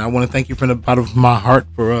episode, and I want to thank you from the bottom of my heart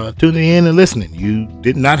for tuning in and listening. You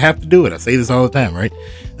did not have to do it. I say this all the time, right?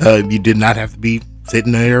 You did not have to be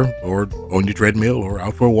sitting there or on your treadmill or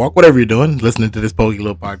out for a walk, whatever you're doing, listening to this Pokey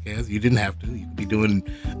Little podcast. You didn't have to. You could be doing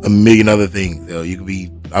a million other things. You could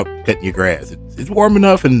be out cutting your grass. It's warm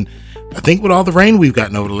enough, and I think with all the rain we've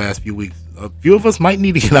gotten over the last few weeks, a few of us might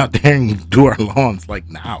need to get out there and do our lawns like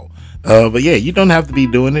now. But yeah, you don't have to be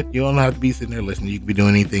doing it. You don't have to be sitting there listening. You can be doing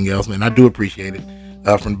anything else, man. I do appreciate it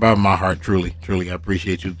from the bottom of my heart. Truly, I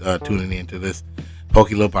appreciate you tuning in to this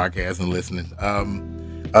Pokey Little podcast and listening.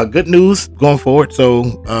 Good news going forward.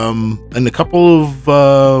 So in a couple of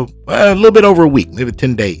a little bit over a week, maybe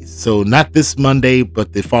 10 days. So not this Monday,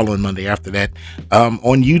 but the following Monday after that,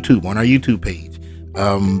 on YouTube, on our YouTube page,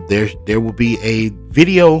 there will be a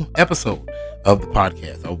video episode of the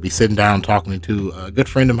podcast. I will be sitting down talking to a good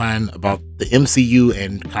friend of mine about the MCU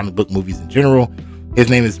and comic book movies in general.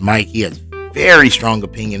 His name is Mike. He has very strong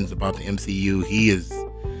opinions about the MCU. He is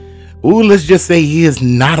Ooh, let's just say he is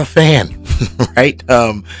not a fan, right?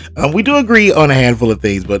 We do agree on a handful of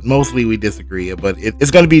things, but mostly we disagree. But it's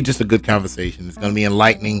going to be just a good conversation. It's going to be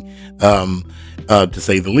enlightening, to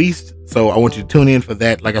say the least. So I want you to tune in for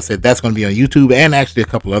that. Like I said, that's going to be on YouTube and actually a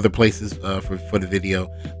couple other places for the video.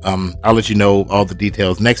 I'll let you know all the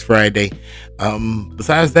details next Friday.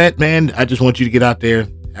 Besides that, man, I just want you to get out there.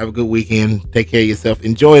 Have a good weekend. Take care of yourself.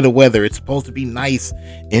 Enjoy the weather. It's supposed to be nice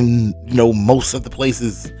in most of the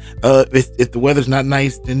places. If the weather's not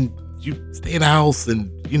nice, then you stay in the house and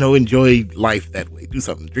enjoy life that way. Do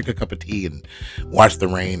something. Drink a cup of tea and watch the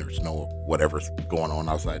rain or snow or whatever's going on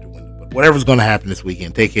outside the window. But whatever's going to happen this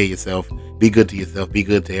weekend, take care of yourself. Be good to yourself. Be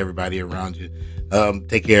good to everybody around you.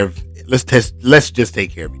 Take care of. Let's just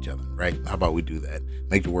take care of each other, right? How about we do that?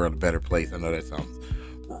 Make the world a better place. I know that sounds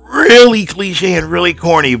really cliche and really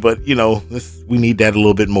corny, but we need that a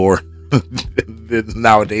little bit more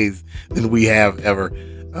nowadays than we have ever.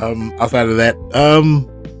 Outside of that,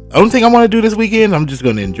 only thing I want to do this weekend, I'm just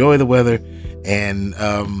going to enjoy the weather, and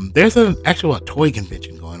there's an actual toy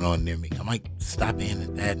convention going on near me. I might stop in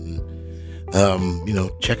at that and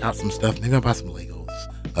check out some stuff. Maybe I'll buy some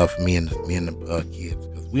Legos for me and the kids,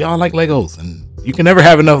 because we all like Legos, and you can never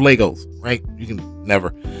have enough Legos, right? You can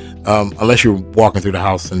never. Unless you're walking through the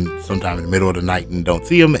house and sometime in the middle of the night and don't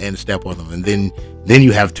see them and step on them, and then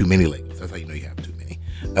you have too many Legos. That's how you know you have too many.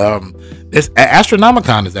 This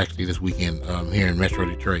Astronomicon is actually this weekend here in Metro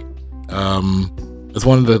Detroit. It's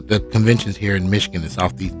one of the conventions here in Michigan, in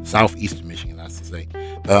southeastern Michigan, I should say.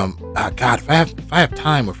 God, if I have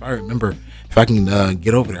time, or if I remember, if I can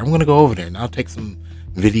get over there, I'm gonna go over there and I'll take some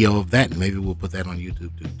video of that, and maybe we'll put that on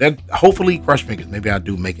YouTube too. That hopefully, cross fingers, maybe I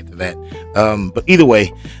do make it to that. But either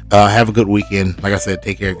way, have a good weekend. Like I said,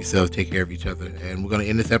 take care of yourselves, take care of each other, and we're gonna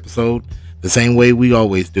end this episode the same way we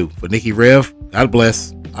always do. For Nikki Rev, God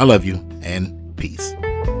bless, I love you, and peace.